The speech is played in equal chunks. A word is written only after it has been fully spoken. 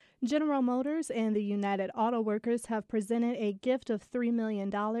General Motors and the United Auto Workers have presented a gift of $3 million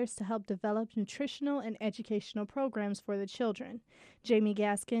to help develop nutritional and educational programs for the children. Jamie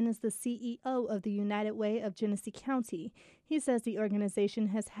Gaskin is the CEO of the United Way of Genesee County. He says the organization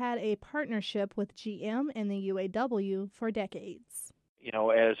has had a partnership with GM and the UAW for decades. You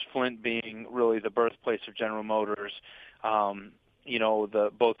know, as Flint being really the birthplace of General Motors,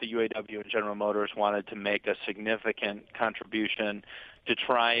 both the UAW and General Motors wanted to make a significant contribution to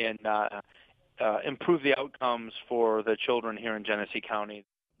try and improve the outcomes for the children here in Genesee County.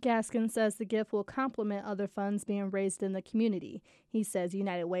 Gaskin says the gift will complement other funds being raised in the community. He says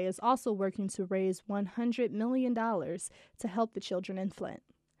United Way is also working to raise $100 million to help the children in Flint.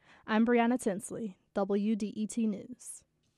 I'm Brianna Tinsley, WDET News.